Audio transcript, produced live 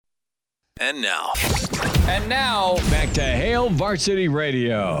And now. Back to Hail Varsity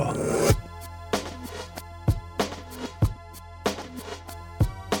Radio.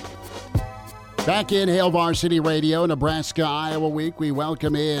 Back in Hail Varsity Radio, Nebraska-Iowa week, we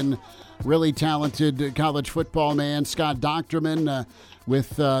welcome in really talented college football man Scott Dochterman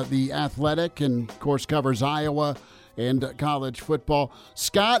with The Athletic, and, of course, covers Iowa and college football.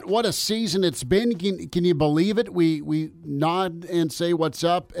 Scott, what a season it's been. Can you believe it? We nod and say what's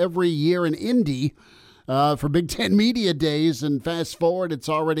up every year in Indy for Big Ten Media Days, and fast forward, it's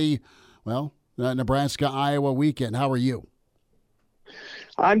already, Nebraska-Iowa weekend. How are you?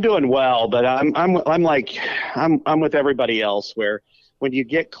 I'm doing well, but I'm with everybody else where when you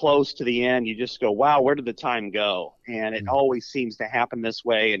get close to the end, you just go, wow, where did the time go? And it always seems to happen this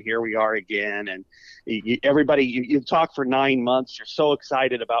way, and here we are again. And you talk for 9 months, you're so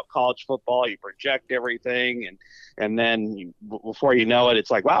excited about college football, you project everything, and then before you know it, it's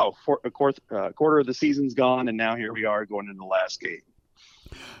like, wow, a quarter of the season's gone, and now here we are going into the last game.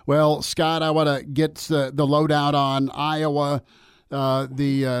 Well, Scott, I want to get the lowdown on Iowa.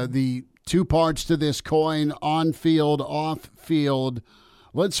 The two parts to this coin, on-field, off-field.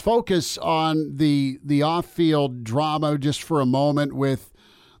 Let's focus on the off-field drama just for a moment with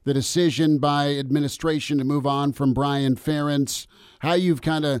the decision by administration to move on from Brian Ferentz, how you've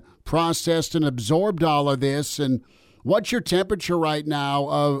kind of processed and absorbed all of this, and what's your temperature right now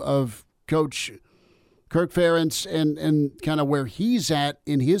of Coach Kirk Ferentz and kind of where he's at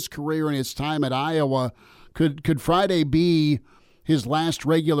in his career and his time at Iowa. Could Friday be his last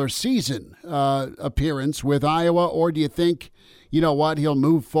regular season appearance with Iowa, or do you think, you know what, he'll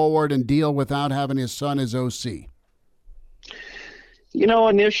move forward and deal without having his son as OC? You know,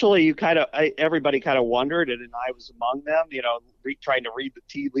 initially, everybody kind of wondered, and I was among them. You know, trying to read the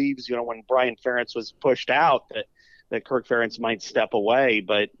tea leaves. You know, when Brian Ferentz was pushed out, that Kirk Ferentz might step away,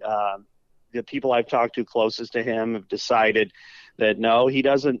 but the people I've talked to closest to him have decided that no, he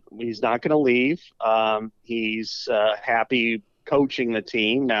doesn't. He's not going to leave. He's happy coaching the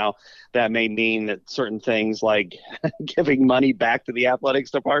team. Now, that may mean that certain things like giving money back to the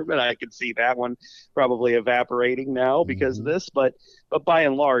athletics department, I can see that one probably evaporating now because of this. But by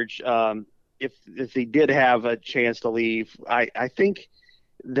and large, if he did have a chance to leave, I think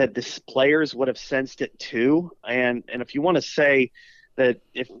that the players would have sensed it too. And if you want to say that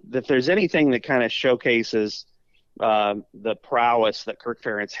if there's anything that kind of showcases the prowess that Kirk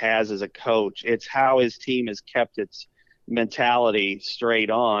Ferentz has as a coach, it's how his team has kept its mentality straight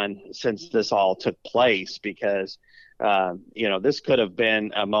on since this all took place, because this could have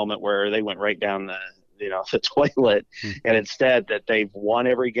been a moment where they went right down the toilet, and instead that they've won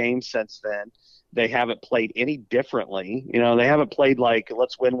every game since then. They haven't played any differently. You know, they haven't played like,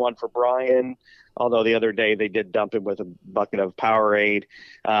 let's win one for Brian, although the other day they did dump him with a bucket of Powerade.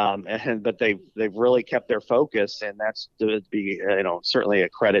 But they've really kept their focus, and that's to be certainly a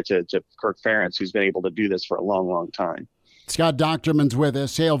credit to Kirk Ferentz, who's been able to do this for a long, long time. Scott Dochterman's with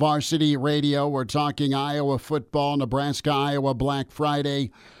us, Hail Varsity Radio. We're talking Iowa football, Nebraska-Iowa Black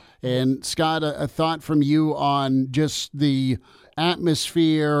Friday. And, Scott, a thought from you on just the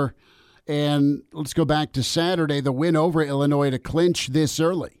atmosphere. And let's go back to Saturday, the win over Illinois to clinch this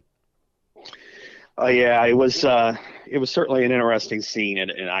early. Yeah, it was certainly an interesting scene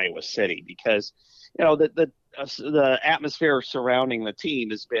in Iowa City, because the atmosphere surrounding the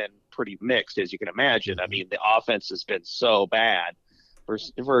team has been pretty mixed, as you can imagine. I mean, the offense has been so bad for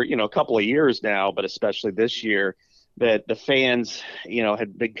a couple of years now, but especially this year, that the fans,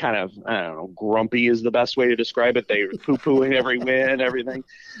 had been kind of, I don't know, grumpy is the best way to describe it. They were poo-pooing every win, everything,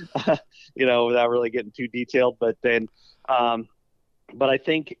 without really getting too detailed. But then, but I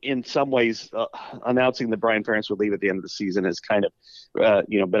think in some ways, announcing that Brian Ferentz would leave at the end of the season has kind of,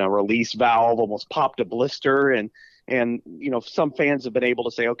 been a release valve, almost popped a blister. And some fans have been able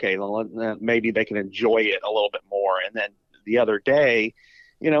to say, okay, well, maybe they can enjoy it a little bit more. And then the other day,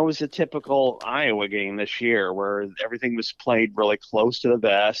 it was a typical Iowa game this year where everything was played really close to the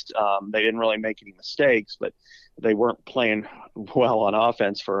vest. They didn't really make any mistakes, but they weren't playing well on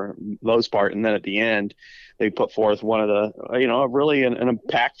offense for the most part. And then at the end, they put forth one of the, really an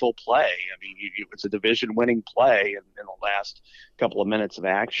impactful play. I mean, it's a division-winning play in the last couple of minutes of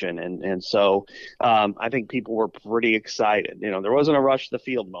action. And so I think people were pretty excited. There wasn't a rush to the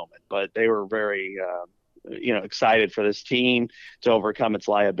field moment, but they were very excited for this team to overcome its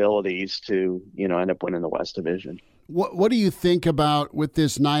liabilities to, end up winning the West Division. What do you think about with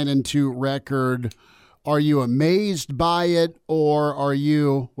this 9-2 record? Are you amazed by it, or are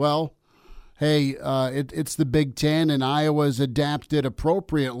you, it's the Big Ten and Iowa's adapted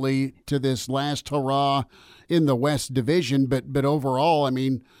appropriately to this last hurrah in the West Division, but overall, I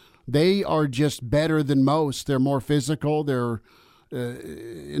mean, they are just better than most. They're more physical. They're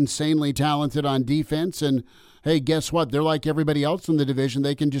insanely talented on defense. And, hey, guess what? They're like everybody else in the division.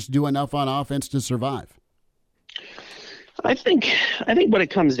 They can just do enough on offense to survive. I think what it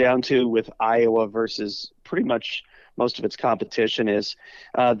comes down to with Iowa versus pretty much most of its competition is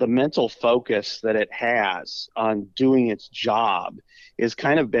the mental focus that it has on doing its job is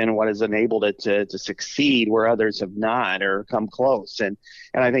kind of been what has enabled it to succeed where others have not or come close. And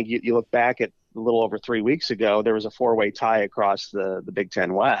I think you look back at a little over 3 weeks ago, there was a 4-way tie across the Big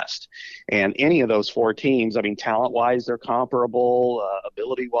Ten West. And any of those 4 teams, I mean, talent-wise, they're comparable,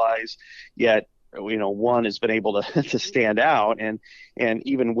 ability-wise, yet one has been able to stand out and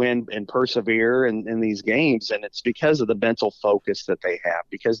even win and persevere in these games. And it's because of the mental focus that they have,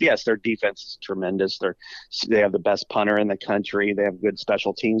 because yes, their defense is tremendous. They have the best punter in the country. They have good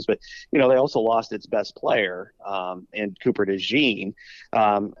special teams, but they also lost its best player in Cooper DeJean,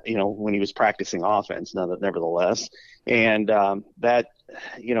 when he was practicing offense, nevertheless. And that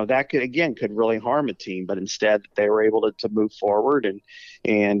could really harm a team, but instead they were able to move forward.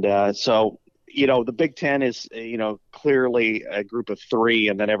 So the Big Ten is, clearly a group of 3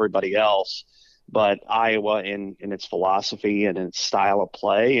 and then everybody else. But Iowa in its philosophy and its style of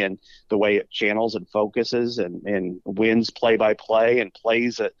play and the way it channels and focuses and wins play by play and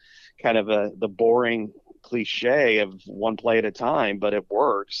plays at kind of the boring cliche of one play at a time, but it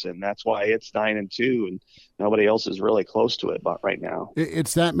works. And that's why it's 9-2 and nobody else is really close to it but right now.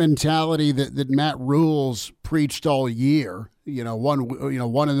 It's that mentality that Matt Rule's preached all year.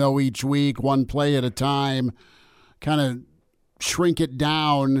 1-0 each week, one play at a time, kind of shrink it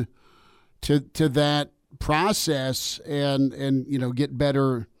down to that process and get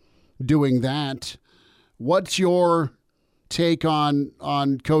better doing that. What's your take on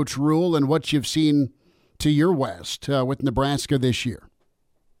Coach Rule and what you've seen to your west with Nebraska this year?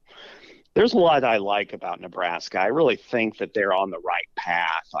 There's a lot I like about Nebraska. I really think that they're on the right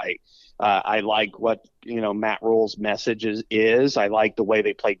path. I like what Matt Rule's message is. I like the way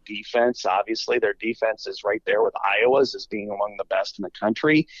they play defense. Obviously, their defense is right there with Iowa's as being among the best in the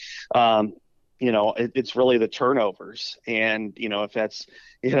country. It's really the turnovers, and if that's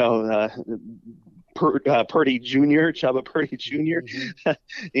Purdy Jr., Chubba Purdy Jr.,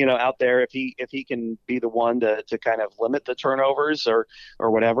 out there, if he can be the one to kind of limit the turnovers or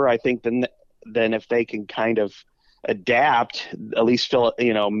whatever, I think then if they can kind of adapt, at least feel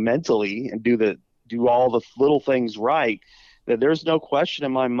mentally, and do all the little things right, that there's no question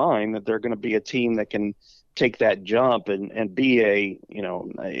in my mind that they're going to be a team that can take that jump and be a,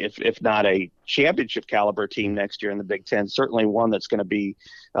 if not a championship caliber team next year in the Big Ten, certainly one that's going to be,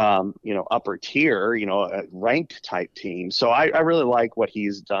 upper tier, a ranked type team. So I really like what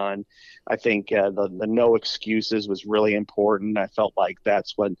he's done. I think the no excuses was really important. I felt like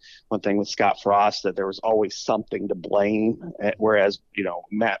that's one thing with Scott Frost, that there was always something to blame, whereas,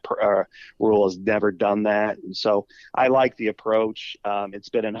 Matt Rule has never done that. And so I like the approach. It's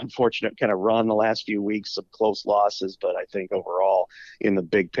been an unfortunate kind of run the last few weeks, some close losses, but I think overall in the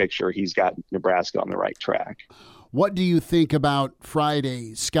big picture, he's got Nebraska on the right track. What do you think about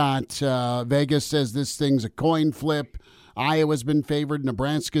Friday, Scott? Vegas says this thing's a coin flip. Iowa's been favored.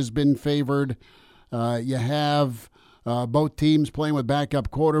 Nebraska's been favored. You have both teams playing with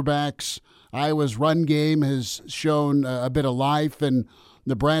backup quarterbacks. Iowa's run game has shown a bit of life, and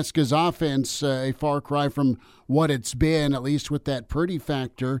Nebraska's offense a far cry from what it's been, at least with that Purdy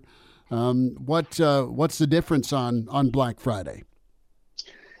factor. What's the difference on Black Friday?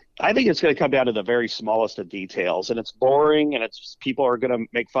 I think it's going to come down to the very smallest of details, and it's boring, and people are going to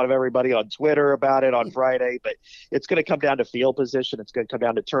make fun of everybody on Twitter about it on Friday, but it's going to come down to field position. It's going to come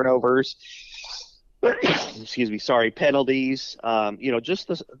down to turnovers. Penalties.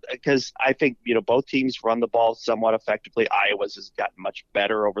 Because I think, both teams run the ball somewhat effectively. Iowa's has gotten much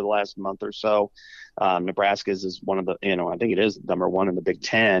better over the last month or so. Nebraska's is one of the, I think it is number 1 in the Big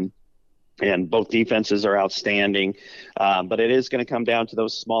Ten. And both defenses are outstanding, but it is going to come down to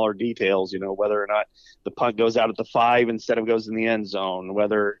those smaller details, whether or not the punt goes out at the 5 instead of goes in the end zone,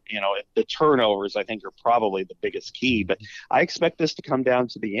 whether, the turnovers, I think, are probably the biggest key. But I expect this to come down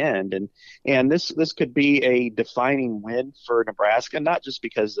to the end. And this could be a defining win for Nebraska, not just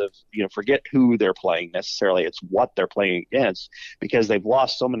because of, forget who they're playing necessarily. It's what they're playing against, because they've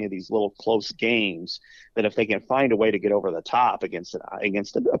lost so many of these little close games that if they can find a way to get over the top against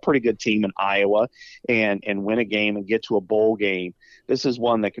a pretty good team in Iowa and win a game and get to a bowl game, this is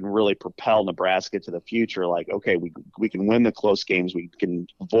one that can really propel Nebraska to the future. Like, okay, we can win the close games, we can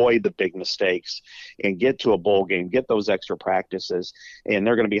avoid the big mistakes and get to a bowl game, get those extra practices, and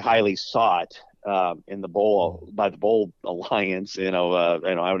they're going to be highly sought in the bowl by the Bowl Alliance.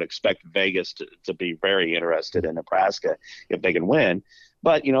 I would expect Vegas to be very interested in Nebraska if they can win.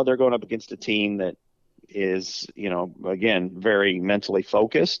 But they're going up against a team that is again very mentally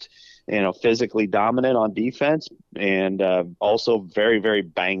focused, physically dominant on defense, and also very, very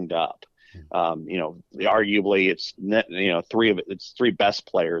banged up. Arguably it's its three best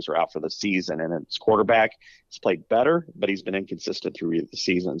players are out for the season, and its quarterback has played better, but he's been inconsistent through the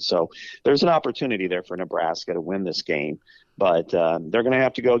season. So there's an opportunity there for Nebraska to win this game, but they're going to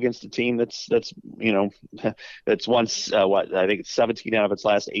have to go against a team that's once I think it's 17 out of its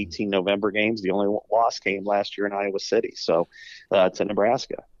last 18 November games. The only loss came last year in Iowa City, so to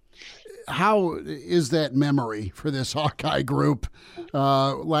Nebraska. How is that memory for this Hawkeye group?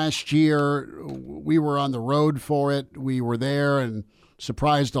 Last year, we were on the road for it. We were there and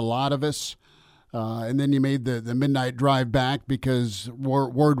surprised a lot of us. And then you made the midnight drive back because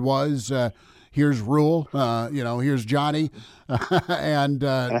word was, here's Rule, here's Johnny. And,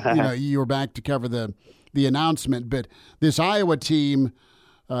 you were back to cover the announcement. But this Iowa team,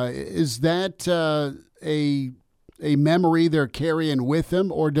 is that a memory they're carrying with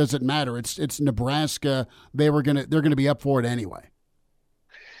them, or does it matter? It's Nebraska. They're gonna be up for it anyway.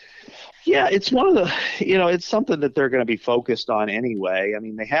 Yeah, it's one of the it's something that they're going to be focused on anyway. I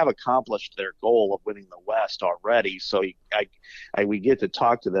mean, they have accomplished their goal of winning the West already, so we get to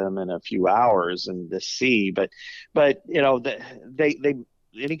talk to them in a few hours and to see. But they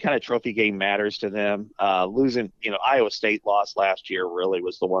any kind of trophy game matters to them. Losing, Iowa State lost last year really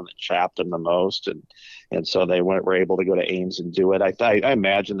was the one that chapped them the most, and so they were able to go to Ames and do it. I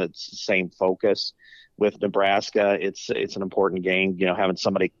imagine that's the same focus with Nebraska. It's an important game. Having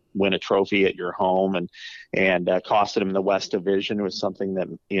somebody win a trophy at your home and costed them in the West Division was something that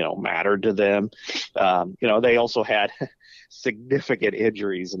mattered to them. They also had significant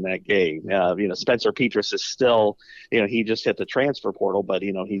injuries in that game. Spencer Petras is still, he just hit the transfer portal, but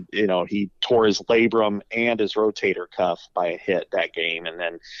he tore his labrum and his rotator cuff by a hit that game. And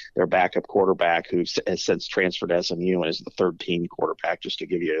then their backup quarterback, who has since transferred to SMU and is the third team quarterback, just to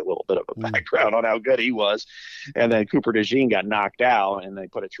give you a little bit of a background on how good he was. And then Cooper DeJean got knocked out, and they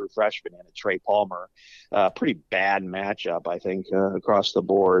put a true freshman in at Trey Palmer. Pretty bad matchup, I think, across the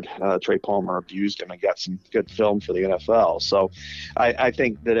board. Trey Palmer abused him and got some good film for the NFL. So I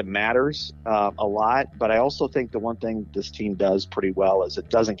think that it matters a lot, but I also think the one thing this team does pretty well is it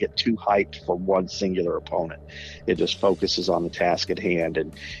doesn't get too hyped for one singular opponent. It just focuses on the task at hand.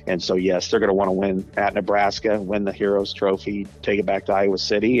 And so, yes, they're going to want to win at Nebraska, win the Heroes Trophy, take it back to Iowa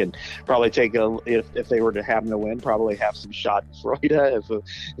City, and probably if they were to have them to win, probably have some shot in Florida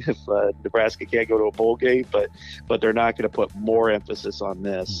if Nebraska can't go to a bowl game, but they're not going to put more emphasis on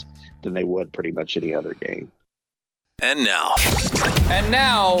this than they would pretty much any other game. And now,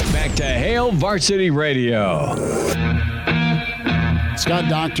 back to Hail Varsity Radio. Scott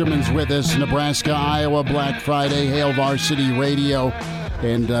Dochterman's with us, Nebraska, Iowa, Black Friday, Hail Varsity Radio.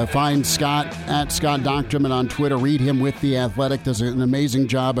 And find Scott at Scott Dochterman on Twitter. Read him with The Athletic. Does an amazing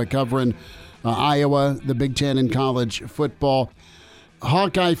job of covering Iowa, the Big Ten, and college football.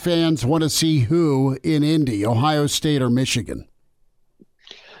 Hawkeye fans want to see who in Indy, Ohio State or Michigan?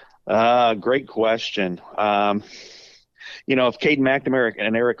 Great question. If Caden McNamara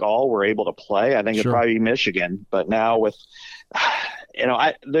and Eric All were able to play, I think it'd probably be Michigan. But now with, they've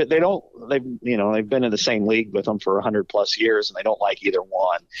been in the same league with them for 100+ years, and they don't like either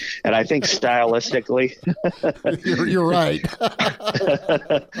one. And I think stylistically, you're right.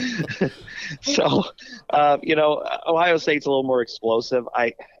 So, Ohio State's a little more explosive.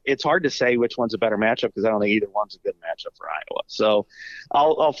 It's hard to say which one's a better matchup because I don't think either one's a good matchup for Iowa. So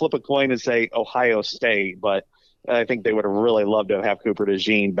I'll flip a coin and say Ohio State, but I think they would have really loved to have Cooper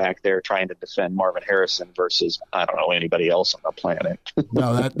DeJean back there trying to defend Marvin Harrison versus, I don't know, anybody else on the planet.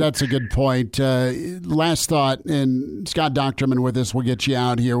 No, that's a good point. Last thought, and Scott Dochterman with us, we'll get you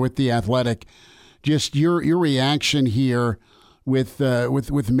out here with The Athletic. Just your reaction here with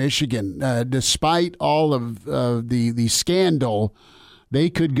Michigan. Despite all of the scandal, they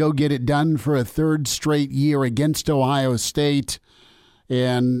could go get it done for a third straight year against Ohio State.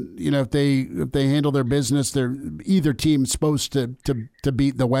 And, if they handle their business, they're either team's supposed to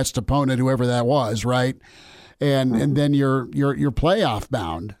beat the West opponent, whoever that was, right? And then you're playoff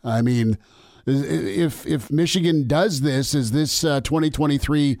bound. I mean, if Michigan does this, is this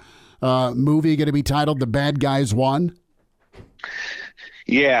 2023 movie going to be titled "The Bad Guys Won"?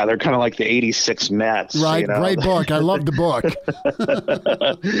 Yeah, they're kind of like the '86 Mets. Right, great book. I love the book.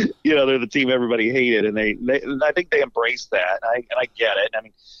 They're the team everybody hated, and and I think they embraced that. And I get it. I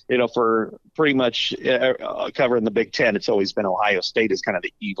mean, for pretty much covering the Big Ten, it's always been Ohio State as kind of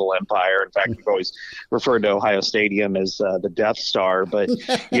the evil empire. In fact, we've always referred to Ohio Stadium as the Death Star. But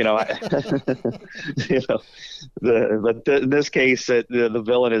in this case, the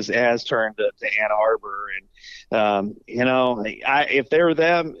villain has turned to Ann Arbor, and if they're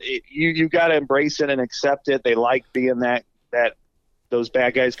them, you got to embrace it and accept it. They like being those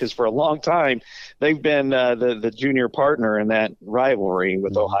bad guys, because for a long time they've been the junior partner in that rivalry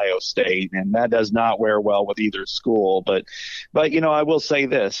with Ohio State, and that does not wear well with either school. But I will say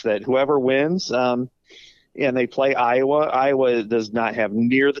this, that whoever wins, and they play Iowa does not have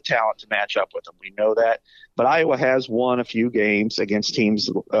near the talent to match up with them. We know that. But Iowa has won a few games against teams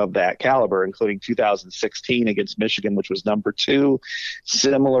of that caliber, including 2016 against Michigan, which was number 2,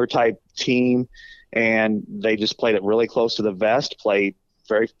 similar type team. And they just played it really close to the vest, played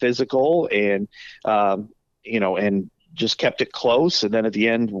very physical, and and just kept it close. And then at the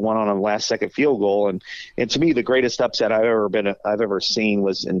end, won on a last-second field goal. And to me, the greatest upset I've ever seen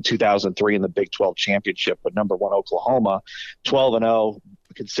was in 2003 in the Big 12 championship with number 1 Oklahoma, 12-0,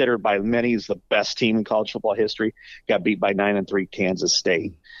 considered by many as the best team in college football history, got beat by 9-3 Kansas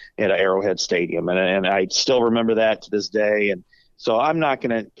State at Arrowhead Stadium, and I still remember that to this day. And so I'm not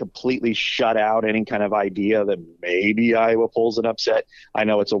going to completely shut out any kind of idea that maybe Iowa pulls an upset. I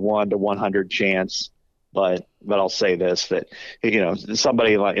know it's a 1 to 100 chance, but I'll say this, that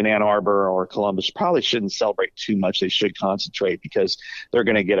somebody like in Ann Arbor or Columbus probably shouldn't celebrate too much. They should concentrate, because they're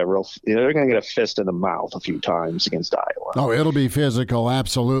going to get a fist in the mouth a few times against Iowa. Oh, it'll be physical,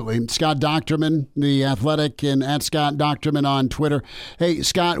 absolutely. Scott Dochterman, The Athletic, and at Scott Dochterman on Twitter. Hey,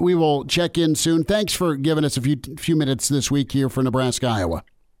 Scott, we will check in soon. Thanks for giving us a few minutes this week here for Nebraska, Iowa.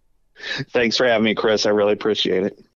 Thanks for having me, Chris. I really appreciate it.